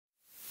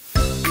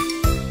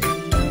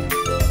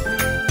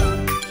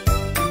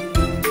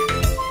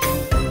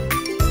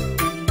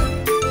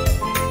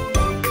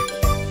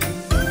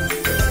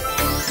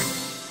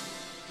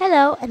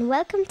Hello and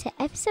welcome to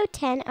episode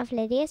 10 of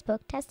Lydia's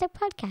Booktastic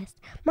podcast.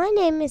 My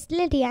name is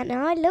Lidia and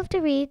I love to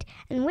read,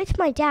 and with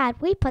my dad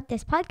we put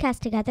this podcast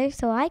together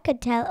so I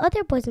could tell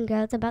other boys and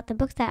girls about the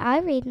books that I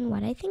read and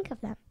what I think of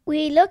them.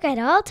 We look at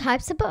all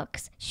types of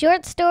books,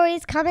 short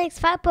stories, comics,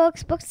 fat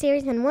books, book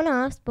series and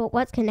one-offs, but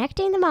what's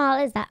connecting them all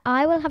is that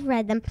I will have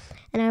read them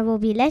and I will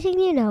be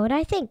letting you know what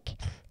I think.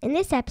 In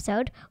this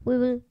episode, we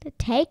will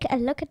take a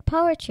look at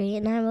poetry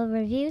and I will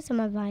review some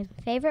of my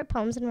favourite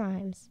poems and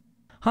rhymes.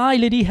 Hi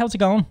Liddy, how's it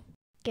going?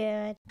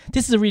 Good.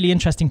 This is a really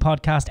interesting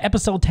podcast,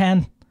 episode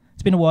 10.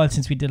 It's been a while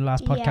since we did the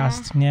last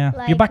podcast. Yeah.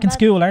 Like You're back in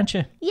school, aren't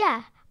you?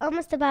 Yeah,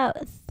 almost about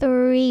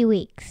 3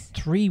 weeks.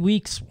 3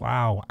 weeks,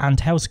 wow. And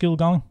how's school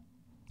going?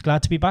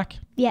 Glad to be back?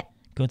 Yeah.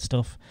 Good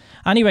stuff.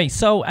 Anyway,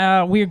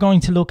 so we're going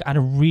to look at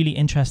a really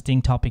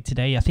interesting topic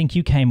today. I think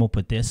you came up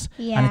with this,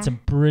 and it's a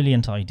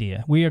brilliant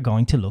idea. We are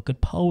going to look at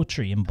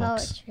poetry in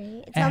books.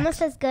 Poetry. It's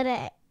almost as good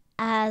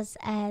as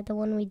the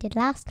one we did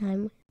last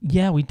time.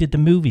 Yeah, we did the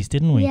movies,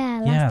 didn't we? Yeah,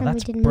 last time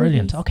that's we did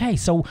brilliant. movies. Okay,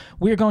 so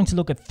we're going to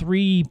look at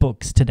 3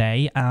 books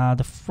today.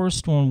 The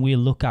first one we'll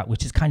look at,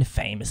 which is kind of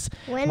famous.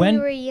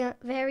 When we were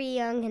very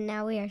young and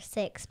now we are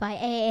 6 by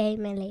AA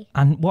Milne.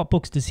 And what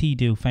books does he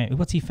do?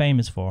 What's he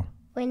famous for?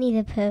 Winnie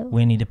the Pooh.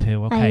 Winnie the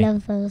Pooh, okay. I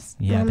love those.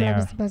 Yeah, Mum they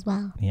loves are. them as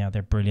well. Yeah,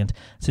 they're brilliant.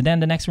 So then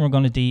the next one we're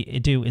going to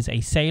do is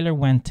A Sailor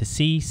Went to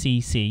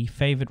Sea,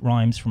 Favourite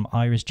Rhymes from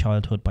Irish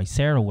Childhood by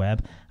Sarah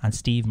Webb and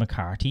Steve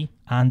McCarthy.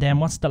 And then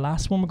what's the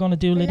last one we're going to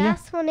do, Lydia? The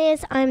last one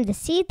is I'm the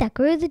Seed That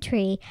Grew the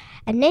Tree,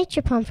 a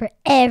nature poem for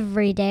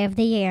every day of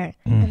the year.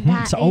 And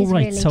that is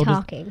really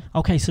talking.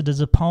 Okay, so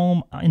there's a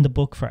poem in the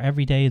book for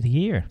every day of the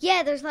year.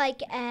 Yeah, there's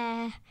like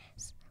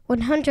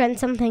 100 and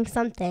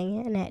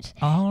something in it.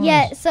 Oh,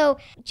 yeah, right. so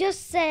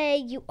just say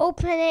you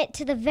open it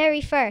to the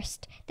very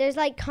first. There's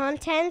like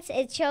contents.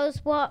 It shows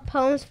what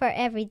poems for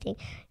everything.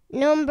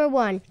 Number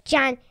 1,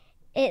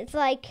 it's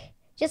like,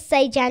 just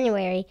say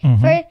January.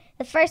 For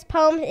the first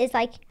poem is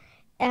like,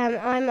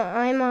 I'm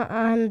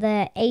on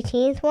the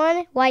 18th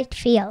one, White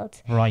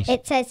Fields. Right.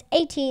 It says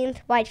 18th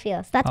White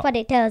Fields. That's what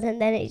it does,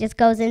 and then it just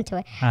goes into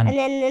it. And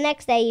then the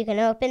next day you can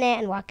open it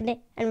and walk in it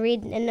and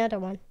read another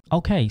one.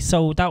 Okay,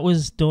 so that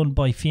was done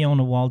by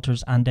Fiona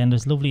Walters, and then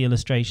there's lovely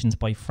illustrations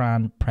by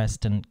Fran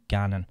Preston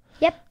Gannon.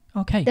 Yep.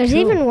 Okay, There's cool.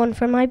 even one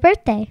for my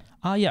birthday.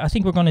 Oh, yeah, I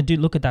think we're going to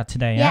look at that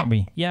today, aren't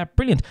we? Yeah,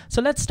 brilliant.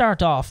 So let's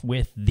start off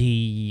with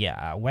the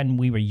when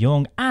we were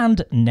young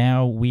and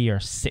now we are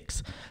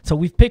 6. So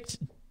we've picked,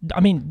 I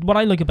mean, what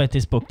I like about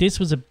this book, this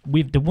was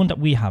the one that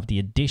we have, the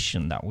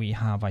edition that we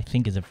have, I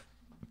think is a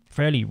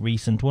fairly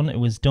recent one. It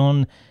was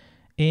done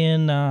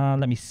in,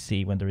 let me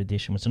see when the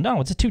edition was done.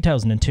 No, it's a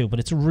 2002, but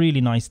it's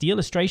really nice. The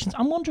illustrations,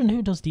 I'm wondering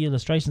who does the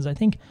illustrations. I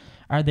think,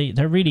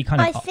 they're really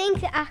kind of... I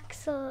think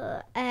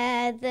Axel,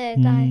 the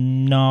guy...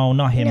 No,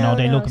 not him. No,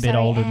 they look a bit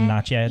older than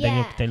that.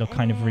 Yeah, they look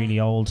kind of really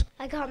old.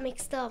 I got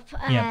mixed up.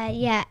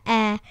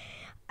 Yeah.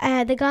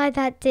 The guy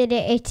that did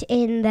it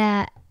in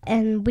the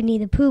Winnie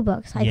the Pooh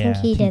books, I think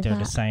he did they're that.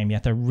 the same. Yeah,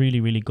 they're really,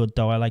 really good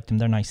though. I like them.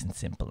 They're nice and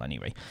simple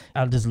anyway.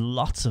 There's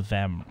lots of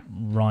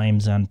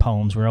rhymes and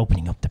poems. We're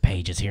opening up the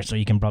pages here, so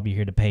you can probably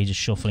hear the pages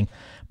shuffling.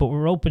 But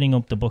we're opening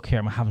up the book here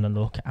and we're having a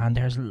look, and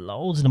there's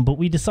loads of them. But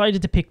we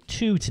decided to pick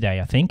 2 today,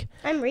 I think.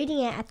 I'm reading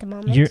it at the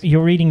moment.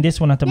 You're reading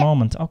this one at the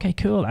moment. Okay,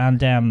 cool.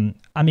 And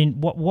I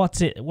mean, what's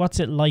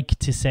it like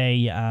to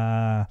say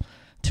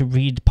to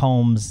read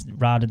poems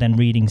rather than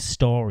reading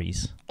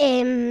stories?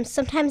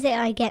 Sometimes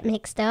I get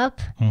mixed up.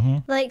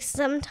 Like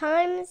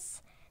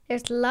sometimes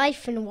there's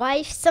life and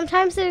wife.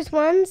 Sometimes there's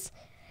ones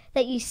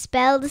that you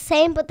spell the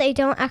same, but they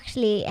don't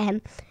actually.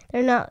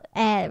 They're not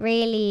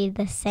really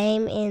the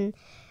same in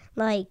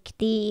like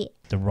the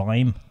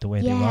rhyme, the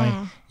way they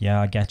rhyme.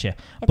 Yeah, I get you.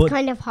 It's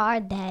kind of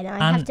hard then.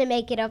 I have to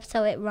make it up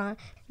so it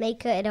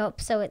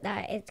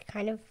that it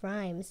kind of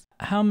rhymes.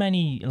 How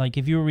many, like,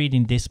 if you were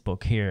reading this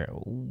book here,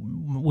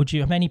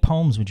 how many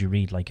poems would you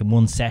read, like, in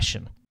one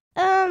session?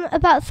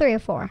 About 3 or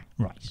 4.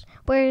 Right.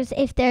 Whereas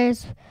if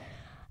there's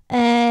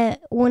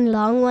one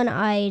long one,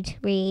 I'd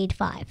read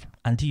 5.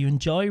 And do you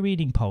enjoy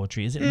reading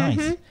poetry? Is it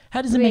nice?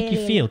 How does it make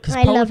you feel? 'Cause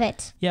I love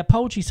it. Yeah,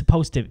 poetry's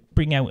supposed to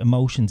bring out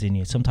emotions in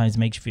you. Sometimes it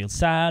makes you feel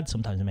sad.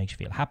 Sometimes it makes you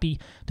feel happy.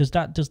 Does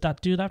that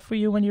do that for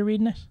you when you're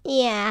reading it?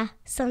 Yeah.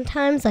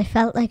 Sometimes I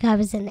felt like I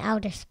was in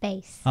outer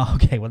space. Oh,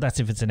 okay, well,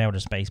 that's if it's an outer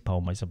space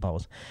poem, I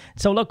suppose.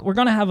 So, look, we're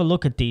going to have a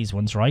look at these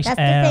ones, right? That's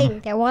the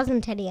thing. There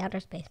wasn't any outer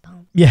space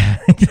poem. Yeah,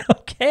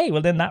 okay.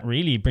 Well, then that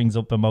really brings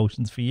up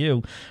emotions for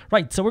you.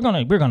 Right, so we're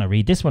gonna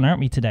read this one,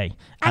 aren't we, today?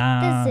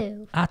 At the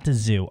zoo. At the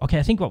zoo. Okay,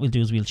 I think what we'll do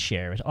is we'll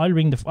share it. I'll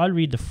read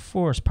the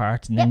first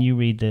part, and then you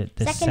read the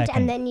second.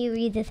 And then you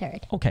read the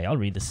third. Okay, I'll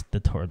read the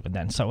third one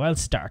then. So I'll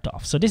start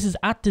off. So this is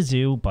At the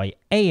Zoo by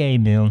AA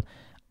Milne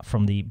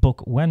from the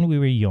book When We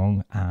Were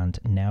Young and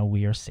Now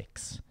We Are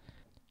 6.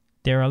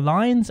 There are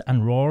lions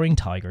and roaring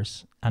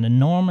tigers and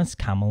enormous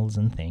camels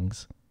and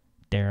things.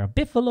 There are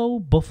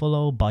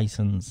buffalo,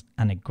 bisons,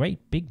 and a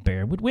great big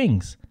bear with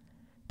wings.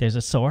 There's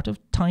a sort of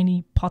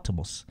tiny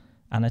potamus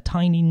and a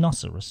tiny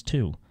rhinoceros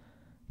too.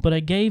 But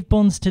I gave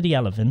buns to the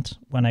elephant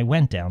when I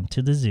went down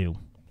to the zoo.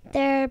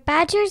 There were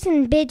badgers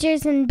and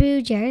bidgers and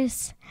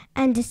boogers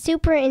and the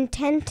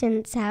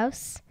superintendent's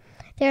house.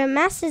 There are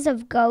masses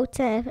of goats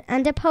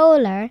and a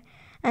polar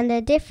and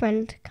a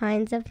different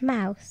kinds of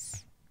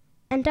mouse.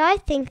 And I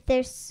think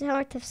there's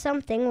sort of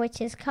something which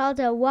is called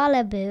a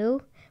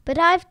wallaboo, but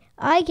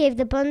I gave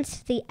the buns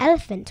to the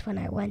elephant when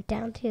I went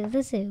down to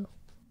the zoo.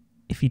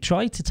 If you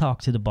try to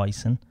talk to the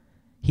bison,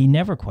 he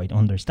never quite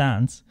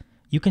understands.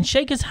 You can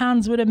shake his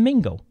hands with a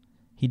mingo.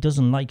 He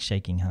doesn't like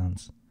shaking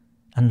hands.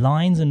 And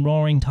lions and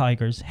roaring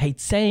tigers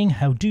hate saying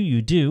how do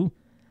you do,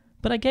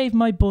 but I gave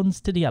my buns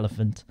to the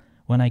elephant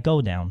when I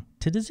go down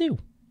to the zoo.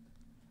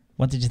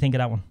 What did you think of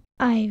that one?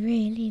 I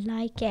really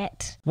like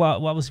it.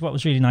 What was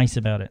really nice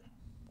about it?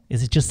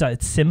 Is it just that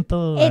it's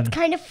simple? It's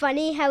kind of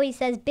funny how he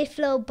says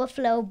biffalo,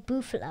 buffalo,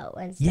 buffalo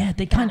and stuff. Yeah,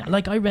 they kind of,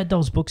 like I read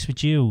those books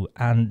with you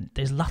and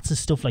there's lots of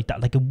stuff like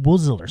that, like a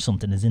wuzzle or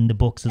something is in the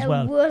books as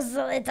well. A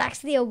wuzzle, it's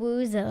actually a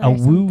woozle. A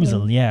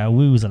woozle, yeah, a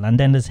woozle. And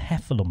then there's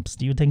heffalumps.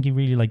 Do you think you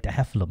really like the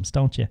heffalumps,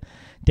 don't you?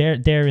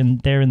 They're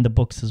in the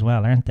books as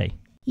well, aren't they?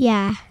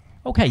 Yeah.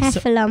 Okay,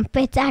 Heffalump.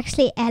 It's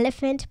actually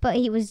elephant, but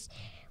he was...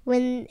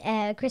 When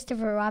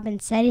Christopher Robin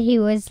said he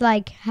was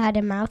like had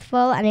a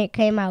mouthful and it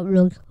came out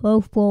like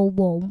whoa whoa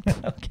whoa.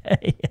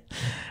 Okay,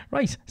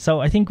 right. So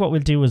I think what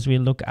we'll do is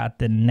we'll look at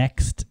the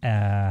next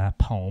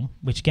poem,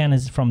 which again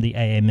is from the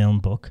AA Milne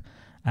book,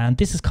 and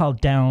this is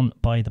called "Down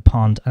by the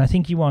Pond." And I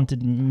think you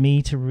wanted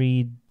me to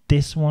read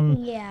this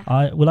one.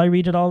 Yeah. Will I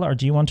read it all, or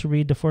do you want to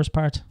read the first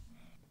part?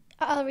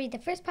 I'll read the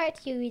first part.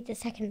 You read the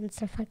second and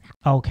stuff like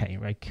that. Okay,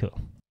 right, cool.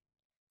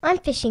 I'm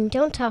fishing.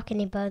 Don't talk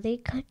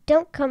anybody.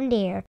 Don't come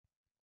near.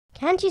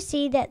 Can't you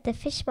see that the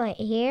fish might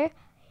hear?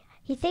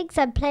 He thinks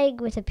I'm playing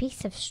with a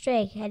piece of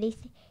string, and he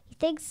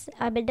thinks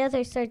I'm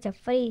another sort of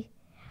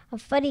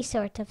funny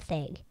sort of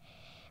thing.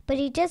 But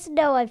he doesn't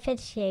know I'm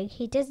fishing.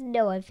 He doesn't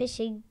know I'm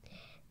fishing.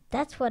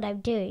 That's what I'm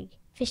doing,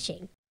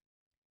 fishing.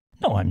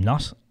 No, I'm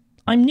not.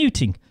 I'm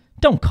newting.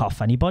 Don't cough,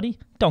 anybody.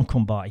 Don't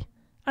come by.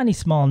 Any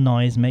small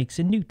noise makes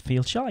a newt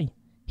feel shy.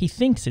 He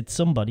thinks it's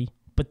somebody,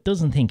 but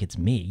doesn't think it's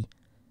me.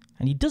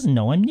 And he doesn't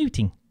know I'm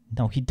newting.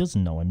 No, he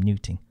doesn't know I'm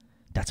newting.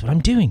 That's what I'm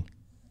doing.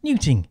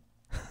 Newting.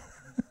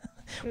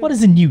 What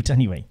is a newt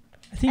anyway?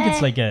 I think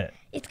it's like a...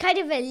 It's kind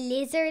of a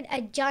lizard, a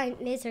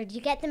giant lizard.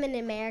 You get them in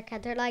America.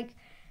 They're like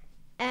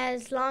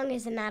as long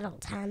as an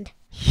adult hand.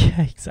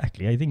 Yeah,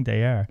 exactly. I think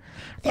they are.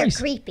 They're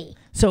creepy.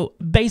 So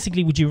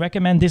basically, would you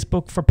recommend this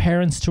book for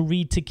parents to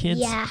read to kids?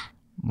 Yeah.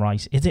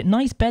 Right. Is it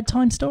nice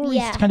bedtime stories?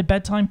 Yeah. Kind of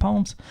bedtime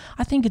poems?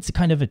 I think it's a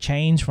kind of a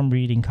change from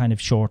reading kind of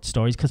short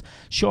stories, because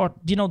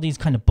these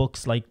kind of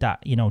books like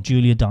that,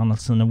 Julia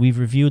Donaldson, and we've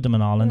reviewed them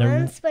and all, and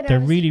they're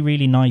really,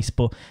 really nice,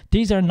 but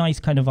these are a nice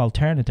kind of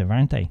alternative,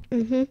 aren't they?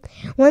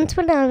 Mm-hmm. Once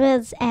when I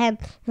was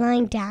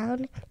lying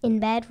down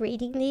in bed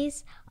reading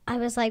these, I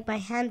was like my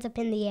hands up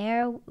in the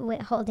air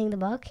holding the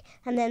book,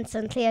 and then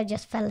suddenly I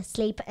just fell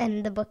asleep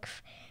and the book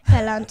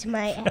fell onto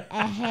my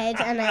head,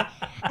 and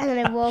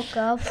I woke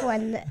up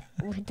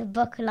with the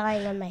book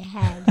lying on my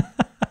head.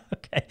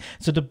 Okay,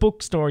 so the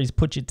book stories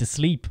put you to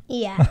sleep.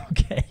 Yeah.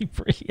 Okay,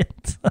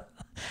 brilliant.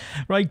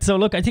 Right, so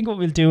look, I think what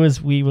we'll do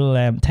is we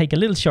will take a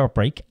little short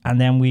break,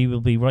 and then we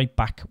will be right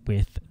back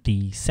with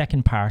the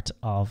second part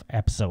of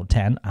episode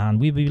 10, and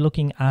we'll be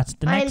looking at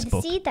the next book.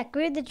 I'm the seed that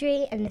grew the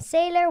tree, and the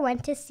sailor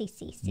went to sea.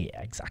 Yeah,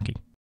 exactly.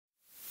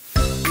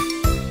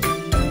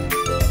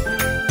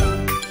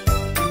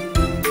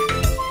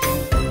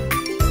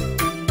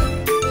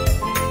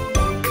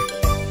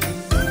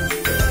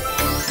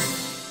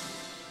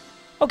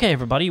 Okay,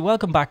 everybody,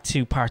 welcome back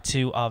to part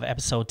 2 of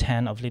episode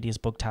 10 of Lydia's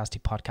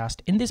Booktastic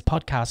podcast. In this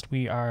podcast,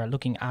 we are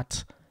looking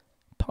at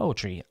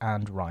poetry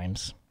and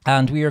rhymes.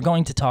 And we are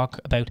going to talk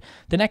about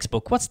the next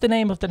book. What's the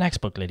name of the next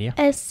book, Lydia?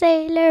 A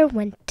sailor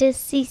went to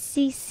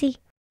sea.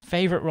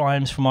 Favourite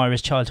Rhymes from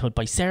Irish Childhood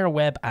by Sarah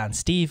Webb and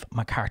Steve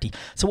McCarthy.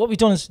 So what we've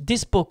done is,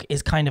 this book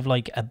is kind of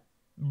like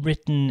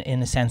written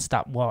in a sense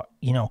that what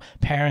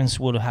parents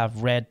would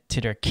have read to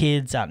their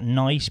kids at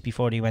night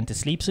before they went to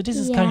sleep. So this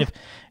is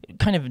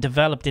kind of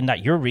developed in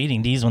that you're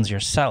reading these ones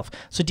yourself.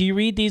 So do you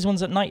read these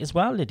ones at night as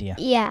well, Lydia?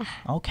 Yeah.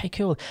 Okay,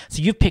 cool.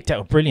 So you've picked out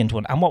a brilliant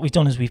one, and what we've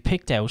done is we've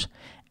picked out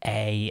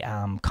a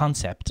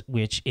concept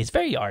which is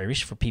very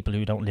Irish for people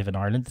who don't live in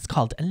Ireland. It's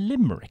called a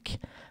limerick,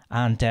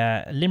 and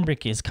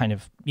limerick is kind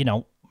of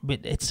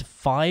it's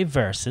 5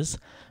 verses,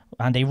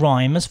 and they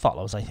rhyme as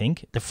follows. I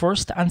think the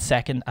first and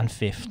second and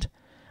fifth,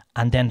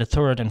 and then the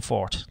third and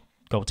fourth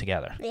go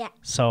together. Yeah.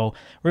 So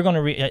we're going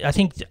to read, I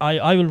think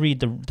I will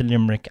read the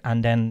limerick,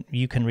 and then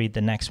you can read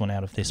the next one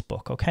out of this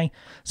book, okay?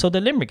 So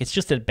the limerick, it's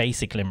just a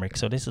basic limerick,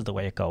 so this is the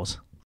way it goes.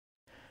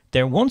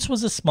 There once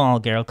was a small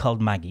girl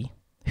called Maggie,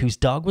 whose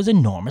dog was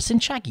enormous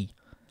and shaggy.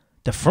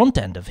 The front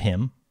end of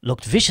him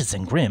looked vicious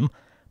and grim,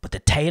 but the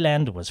tail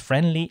end was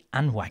friendly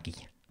and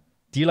waggy.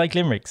 Do you like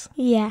limericks?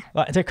 Yeah.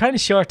 Well, they're kind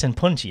of short and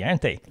punchy,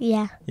 aren't they?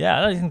 Yeah.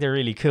 Yeah, I think they're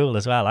really cool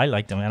as well. I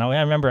like them. And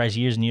I remember as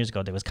years and years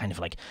ago, there was kind of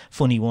like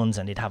funny ones,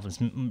 and they'd have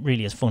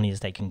really as funny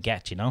as they can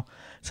get,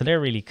 So they're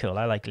really cool.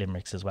 I like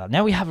limericks as well.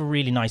 Now we have a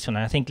really nice one.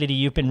 And I think, Lydia,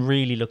 you've been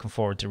really looking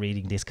forward to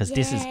reading this, because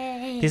this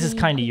This is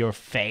kind of your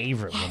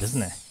favourite one,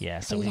 isn't it?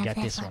 Yeah, so we get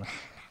this one.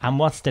 And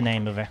what's the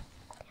name of it?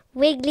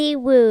 Wiggly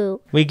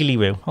Woo. Wiggly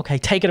Woo. Okay,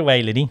 take it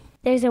away, Liddy.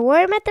 There's a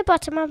worm at the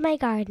bottom of my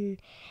garden,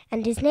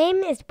 and his name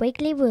is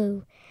Wiggly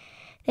Woo.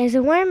 There's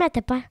a worm at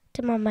the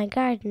bottom of my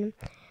garden,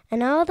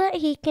 and all that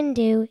he can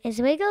do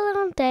is wiggle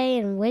all day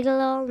and wiggle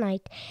all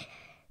night.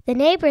 The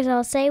neighbours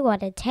all say,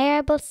 what a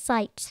terrible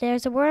sight.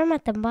 There's a worm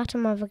at the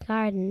bottom of a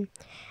garden,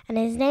 and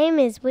his name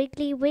is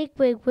Wiggly Wig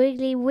Wig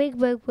Wiggly Wig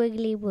Wig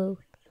Wiggly Woo.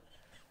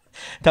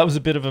 That was a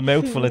bit of a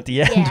mouthful at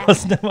the end,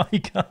 wasn't it,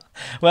 Micah?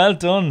 Well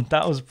done.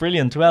 That was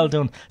brilliant. Well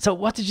done. So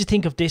what did you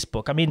think of this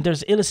book? I mean,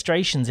 there's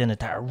illustrations in it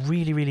that are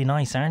really, really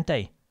nice, aren't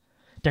they?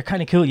 They're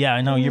kind of cool. Yeah,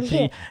 I know.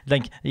 You're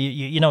like,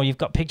 you know, you've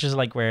got pictures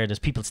like where there's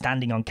people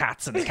standing on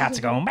cats and the cats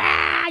are going,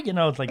 ah, you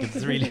know, it's like,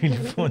 it's really, really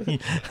funny.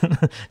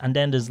 And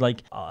then there's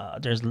like,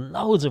 there's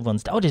loads of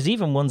ones. Oh, there's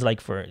even ones like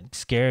for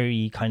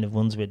scary kind of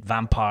ones with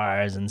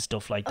vampires and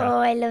stuff like that. Oh,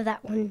 I love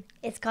that one.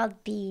 It's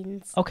called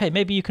Beans. Okay,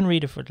 maybe you can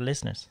read it for the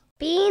listeners.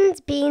 Beans,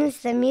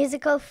 beans, the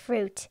musical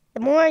fruit. The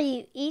more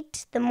you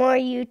eat, the more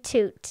you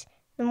toot.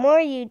 The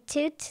more you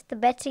toot, the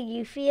better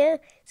you feel.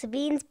 So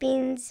beans,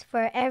 beans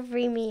for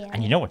every meal.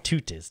 And you know what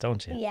toot is,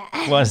 don't you? Yeah.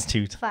 What is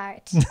toot?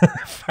 Fart.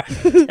 Fart.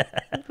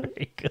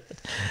 Very good.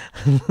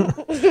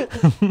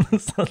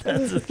 So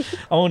that's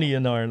only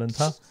in Ireland,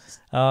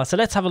 huh? So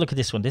let's have a look at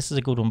this one. This is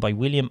a good one by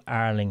William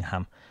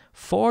Arlingham.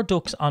 4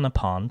 ducks on a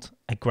pond,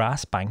 a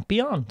grass bank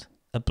beyond.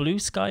 A blue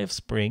sky of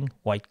spring,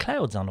 white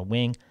clouds on a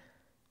wing.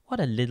 What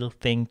a little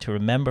thing to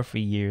remember for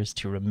years,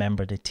 to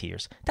remember the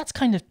tears.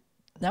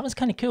 That was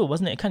kind of cool,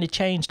 wasn't it? It kind of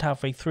changed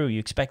halfway through. You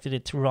expected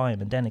it to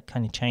rhyme, and then it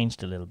kind of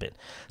changed a little bit.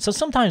 So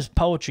sometimes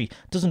poetry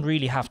doesn't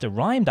really have to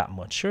rhyme that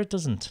much. Sure, it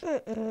doesn't.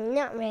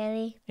 Not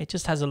really. It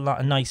just has a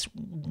nice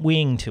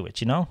wing to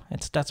it, you know?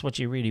 That's what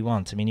you really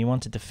want. I mean, you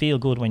want it to feel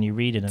good when you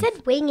read it. It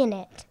said wing in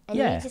it, and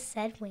you just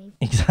said wing.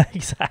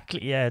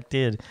 Exactly, yeah, it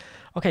did.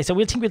 Okay, so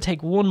we'll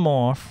take one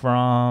more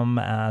from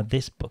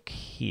this book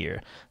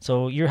here.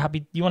 So you're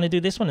happy? You want to do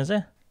this one, is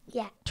it?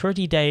 Yeah.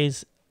 30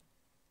 days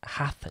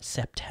hath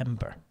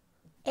September.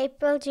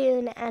 April,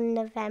 June and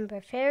November.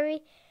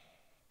 February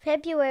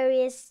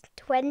is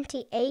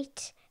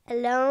 28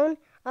 alone.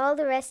 All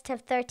the rest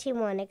have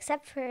 31,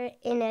 except for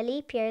in a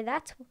leap year.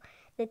 That's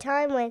the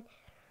time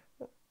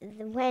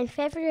when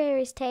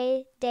February's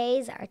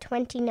days are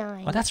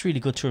 29. Oh, that's really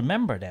good to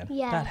remember then.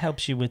 Yeah. That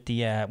helps you with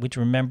the with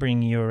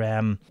remembering your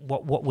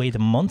what way the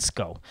months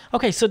go.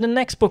 Okay, so the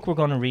next book we're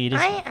going to read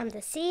is I Am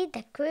the Seed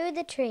That Grew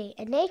the Tree,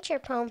 a nature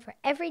poem for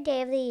every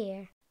day of the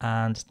year.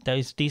 And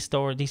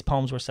these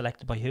poems were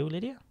selected by who,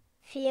 Lydia?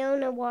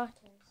 Fiona Waters.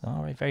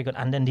 All right, very good.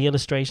 And then the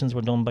illustrations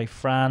were done by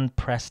Fran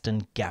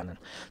Preston Gannon.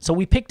 So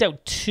we picked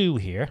out 2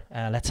 here.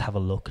 Let's have a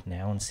look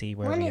now and see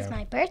where we are. One is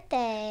my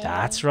birthday.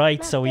 That's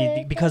right. Do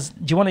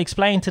you want to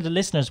explain to the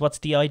listeners what's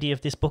the idea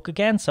of this book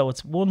again? So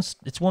it's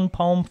one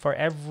poem for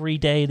every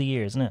day of the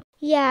year, isn't it?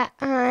 Yeah,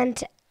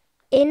 and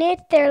in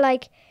it they're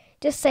like,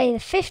 just say the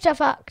 5th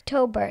of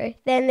October.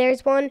 Then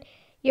there's one,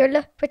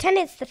 pretend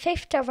it's the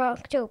 5th of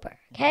October,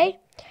 okay?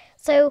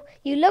 So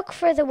you look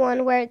for the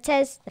one where it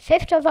says the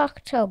 5th of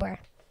October.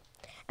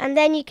 And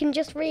then you can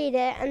just read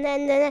it. And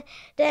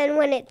then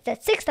when it's the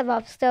 6th of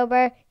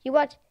October, you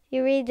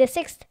read the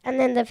 6th and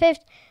then the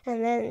 5th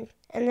and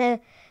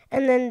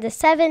then the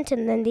 7th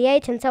and then the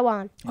 8th and so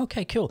on.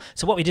 Okay, cool.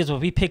 So what we did was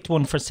we picked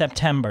one for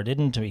September,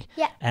 didn't we?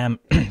 Yeah.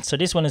 So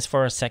this one is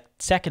for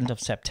 2nd of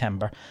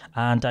September.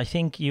 And I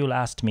think you'll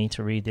ask me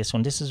to read this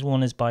one. This is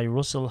by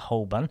Russell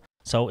Hoban.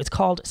 So it's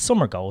called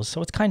Summer Goes.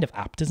 So it's kind of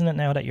apt, isn't it,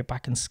 now that you're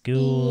back in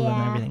school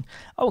and everything?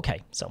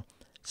 Okay, so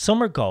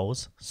summer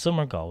goes,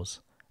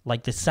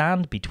 like the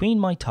sand between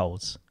my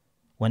toes.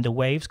 When the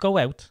waves go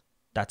out,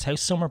 that's how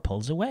summer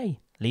pulls away,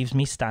 leaves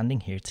me standing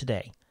here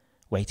today,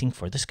 waiting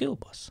for the school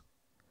bus.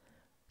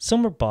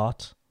 Summer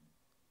bought,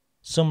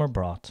 summer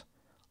brought,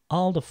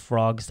 all the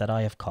frogs that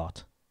I have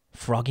caught,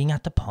 frogging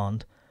at the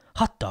pond,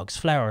 hot dogs,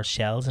 flowers,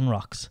 shells and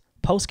rocks,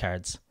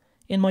 postcards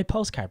in my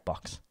postcard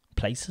box,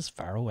 places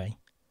far away.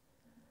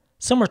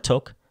 Summer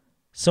took,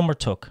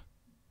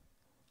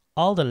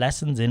 all the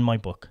lessons in my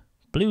book,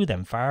 blew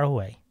them far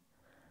away.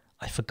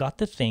 I forgot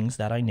the things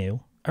that I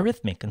knew,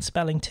 arithmetic and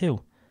spelling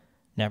too,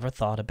 never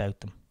thought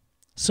about them.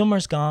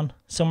 Summer's gone,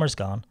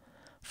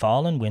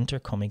 fall and winter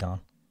coming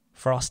on.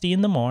 Frosty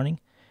in the morning,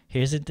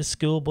 here's the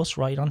school bus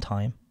right on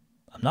time.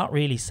 I'm not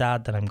really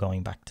sad that I'm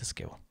going back to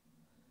school.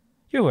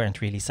 You weren't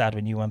really sad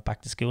when you went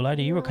back to school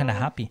either, you were kind of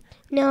happy.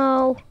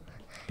 No.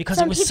 Because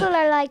some people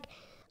are like,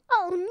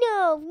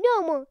 oh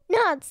no more,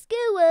 not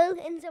school.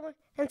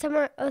 And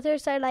some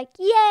others are like,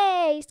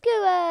 yay,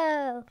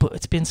 school. But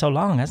it's been so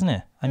long, hasn't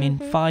it? I mean,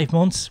 5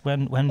 months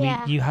when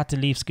you had to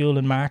leave school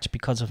in March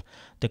because of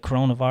the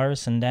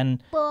coronavirus, and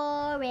then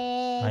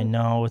boring. I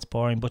know it's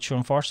boring, but sure,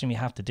 unfortunately, we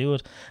have to do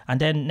it.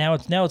 And then now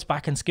it's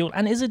back in school.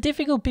 And is it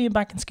difficult being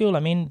back in school? I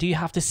mean, do you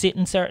have to sit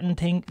in certain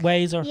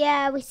ways or?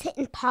 Yeah, we sit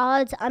in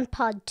pods. I'm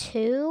pod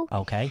 2.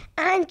 Okay.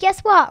 And guess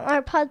what?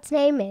 Our pod's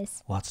name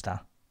is. What's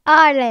that?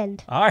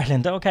 Ireland.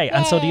 Okay. Yay.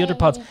 And so the other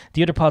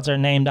pods are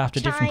named after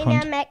different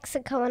countries. China,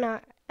 Mexico,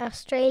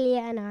 Australia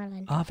and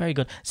Ireland. Oh, very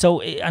good.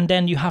 So, and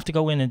then you have to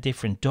go in a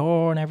different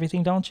door and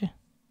everything, don't you?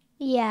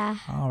 Yeah.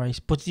 All right,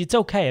 but it's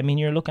okay. I mean,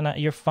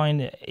 do you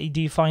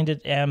find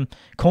it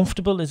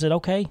comfortable? Is it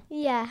okay?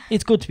 Yeah.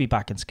 It's good to be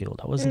back in school,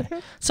 though, isn't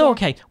it? So,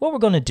 okay, what we're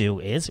going to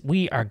do is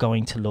we are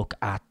going to look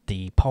at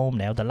the poem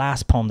now. The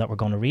last poem that we're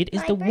going to read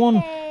is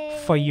one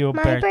for your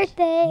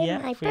birthday. Yeah,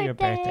 my for birthday. your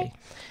birthday.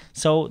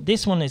 So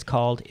this one is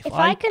called If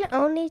I Can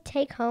Only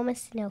Take Home a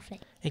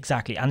Snowflake.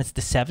 Exactly, and it's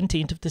the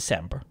 17th of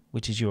December,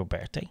 which is your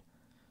birthday.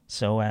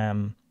 So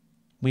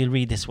we'll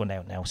read this one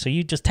out now. So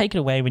you just take it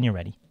away when you're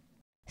ready.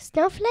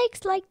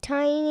 Snowflakes like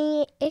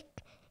tiny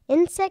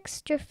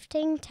insects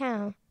drifting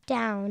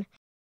down.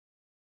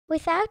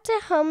 Without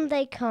a hum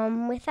they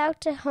come,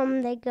 without a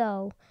hum they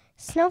go.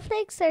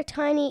 Snowflakes are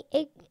tiny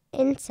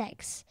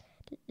insects,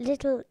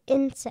 little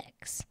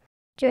insects,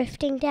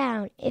 drifting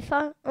down. If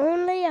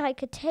only I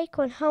could take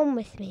one home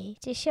with me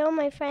to show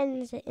my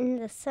friends in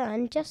the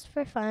sun, just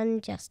for fun,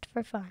 just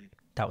for fun.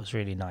 That was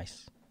really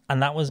nice.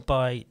 And that was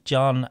by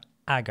John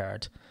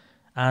Aggard.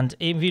 And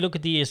if you look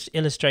at the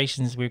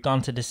illustrations, we've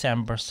gone to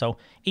December, so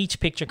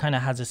each picture kind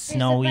of has a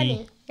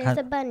snowy... There's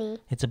a bunny.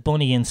 It's a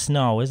bunny in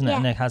snow, isn't it? Yeah.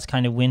 And it has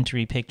kind of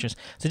wintry pictures.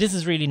 So this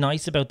is really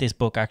nice about this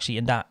book, actually,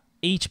 in that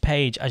each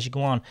page, as you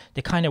go on,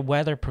 the kind of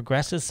weather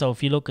progresses. So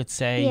if you look at,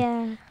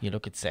 say,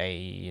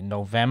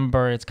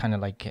 November, it's kind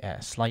of like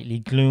slightly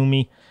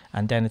gloomy,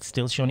 and then it's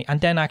still shiny.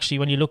 And then actually,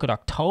 when you look at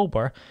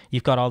October,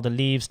 you've got all the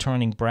leaves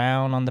turning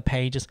brown on the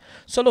pages.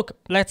 So look,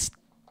 let's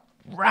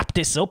wrap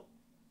this up.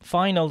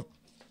 Final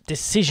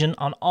decision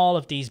on all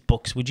of these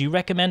books. Would you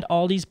recommend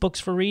all these books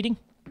for reading?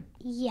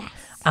 Yes.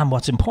 And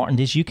what's important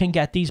is you can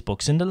get these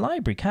books in the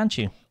library, can't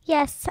you?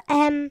 Yes.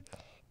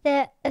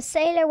 A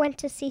sailor went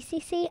to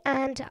CCC,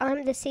 and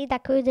I'm the seed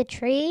that grew the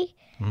tree.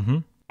 Mm-hmm.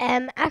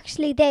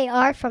 Actually, they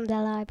are from the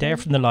library. They're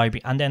from the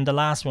library. And then the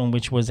last one,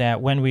 which was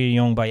When We Were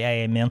Young by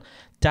AA Milne,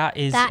 that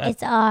is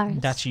ours.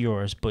 That's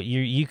yours. But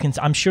you can.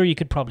 I'm sure you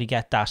could probably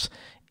get that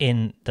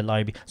in the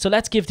library. So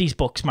let's give these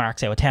books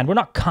marks out of 10. We're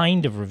not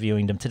kind of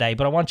reviewing them today,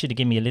 but I want you to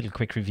give me a little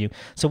quick review.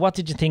 So what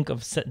did you think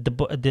of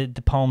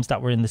the poems that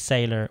were in The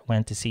Sailor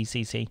Went to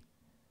CCC?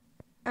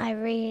 I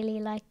really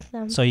liked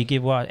them. So you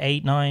give what,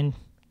 8, 9?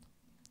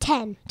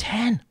 10.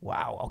 10?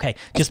 Wow, okay.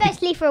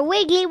 Especially for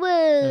Wiggly Woo.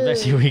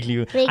 Especially Wiggly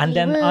Woo. And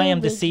then Woo, I Am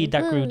the Wiggly Seed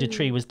That Grew the Woo.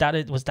 Tree. Was that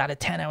a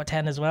 10 out of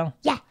 10 as well?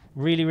 Yeah.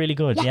 Really, really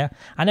good, yeah.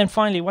 And then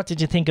finally, what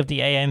did you think of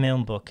the AA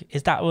Milne book?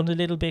 Is that one a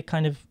little bit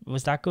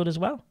was that good as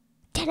well?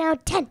 10 out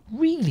of 10.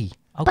 Really?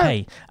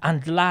 Okay.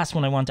 And the last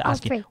one I want to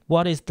ask you,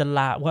 what is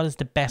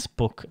the best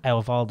book out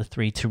of all the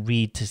three to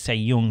read to, say,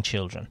 young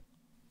children?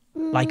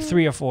 Like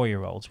 3 or 4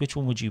 year olds. Which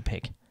one would you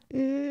pick?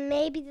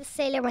 Maybe The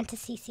Sailor Went to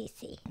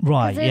CCC.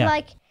 Right, they're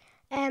yeah.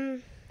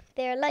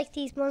 They're like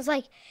these ones,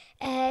 like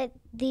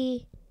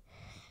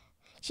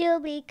she'll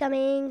be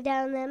coming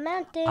down the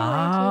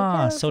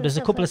mountain. So there's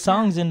a couple of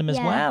songs in them as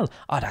well.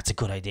 Oh, that's a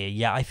good idea.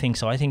 Yeah, I think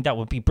so. I think that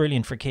would be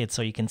brilliant for kids,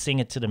 so you can sing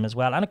it to them as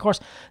well. And of course,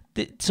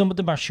 some of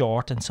them are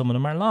short and some of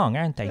them are long,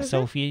 aren't they? Mm-hmm.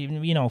 So if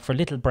you know, for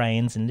little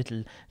brains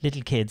and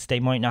little kids, they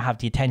might not have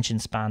the attention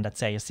span that,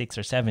 say, a 6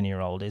 or 7 year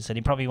old is. So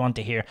they probably want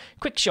to hear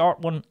quick short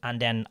one and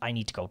then I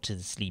need to go to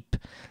sleep.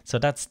 So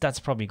that's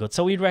probably good.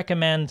 So we'd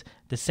recommend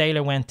The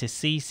Sailor Went to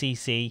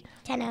CCC.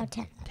 10 out of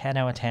 10. 10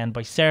 out of 10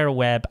 by Sarah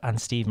Webb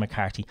and Steve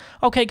McCarthy.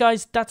 Okay,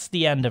 guys, that's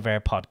the end of our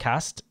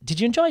podcast. Did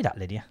you enjoy that,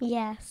 Lydia?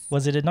 Yes.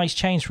 Was it a nice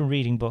change from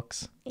reading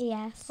books?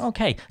 Yes.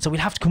 Okay, so we'll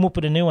have to come up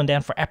with a new one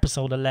then for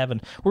episode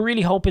 11. We're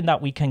really hoping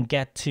that we can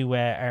get to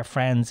our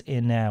friends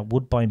in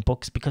Woodbine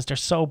Books, because they're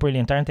so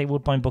brilliant, aren't they?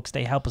 Woodbine Books,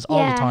 they help us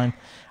all the time.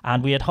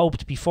 And we had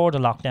hoped before the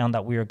lockdown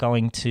that we were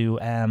going to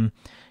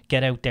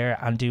get out there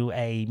and do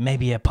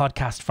maybe a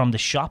podcast from the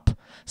shop.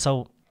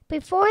 So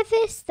before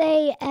this,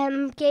 they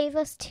gave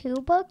us 2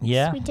 books.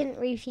 Yeah. We didn't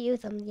review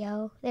them,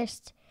 They're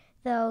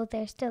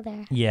still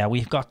there. Yeah,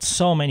 we've got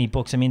so many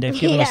books. I mean, they've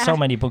given us so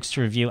many books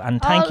to review.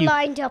 And thank you. All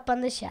lined up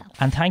on the shelf.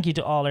 And thank you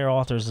to all our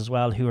authors as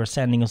well who are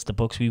sending us the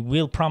books. We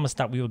will promise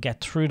that we will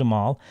get through them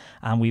all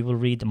and we will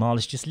read them all.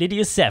 It's just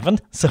Lydia's 7,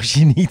 so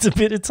she needs a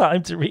bit of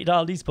time to read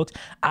all these books,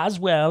 as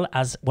well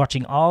as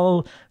watching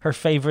all her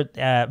favourite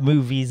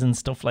movies and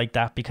stuff like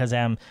that, because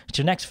it's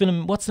your next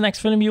film. What's the next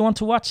film you want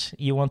to watch?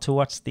 You want to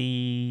watch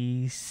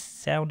The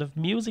Sound of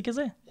Music, is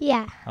it?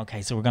 Yeah.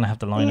 Okay, so we're going to have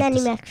to line Nanny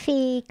up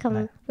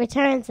McPhee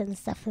returns and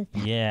stuff like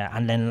that. Yeah,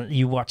 and then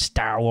you watch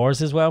Star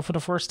Wars as well for the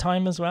first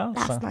time as well.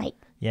 Last night.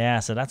 Yeah,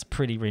 so that's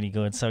really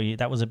good. So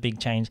that was a big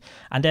change.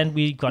 And then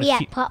we got a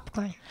few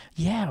popcorn.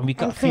 Yeah, and we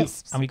got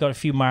a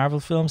few Marvel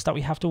films that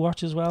we have to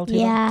watch as well too.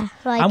 Yeah,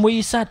 and were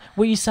you sad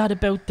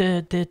about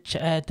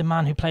the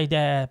man who played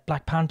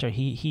Black Panther?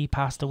 He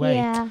passed away.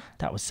 Yeah.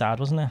 That was sad,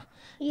 wasn't it?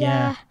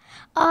 Yeah.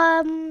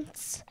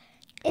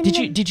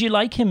 Did you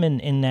like him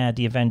in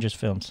the Avengers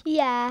films?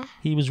 Yeah.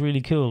 He was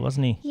really cool,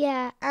 wasn't he?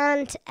 Yeah,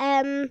 and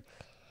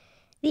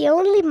the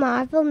only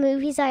Marvel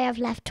movies I have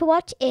left to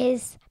watch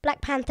is Black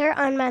Panther,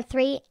 Iron Man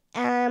 3,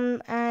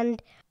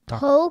 and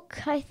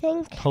Hulk, I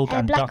think. Hulk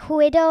and Black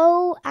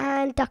Widow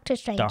and Doctor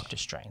Strange. Doctor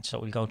Strange. So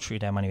we'll go through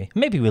them anyway.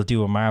 Maybe we'll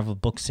do a Marvel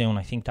book soon.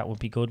 I think that would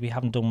be good. We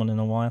haven't done one in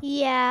a while.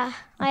 Yeah,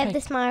 I have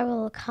this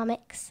Marvel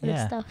comics and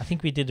stuff. I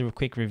think we did a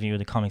quick review of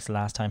the comics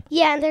last time.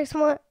 Yeah, and there's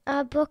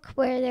a book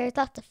where there's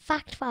lots of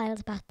fact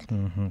files about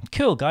them.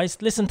 Cool,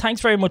 guys. Listen,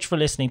 thanks very much for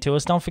listening to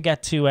us. Don't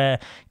forget to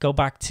go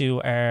back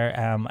to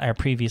our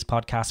previous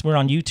podcast. We're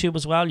on YouTube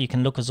as well. You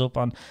can look us up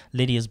on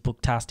Lydia's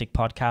Booktastic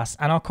podcast.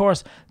 And of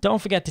course,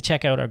 don't forget to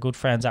check out our good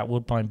friends at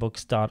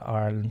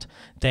woodbinebooks.ireland.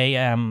 They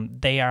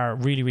are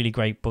really, really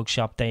great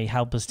bookshop. They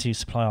help us to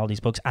supply all these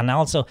books. And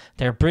also,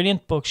 they're a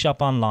brilliant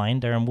bookshop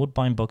online. They're on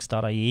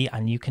woodbinebooks.ie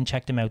and you can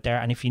check them out there.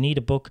 And if you need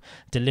a book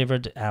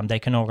delivered, they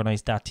can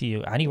organise that to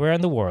you anywhere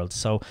in the world.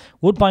 So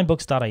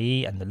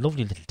woodbinebooks.ie and the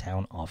lovely little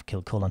town of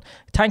Kilcullen.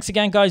 Thanks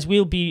again, guys.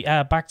 We'll be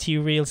back to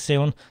you real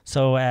soon.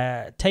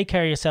 So take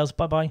care of yourselves.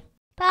 Bye-bye.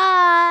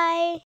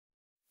 Bye.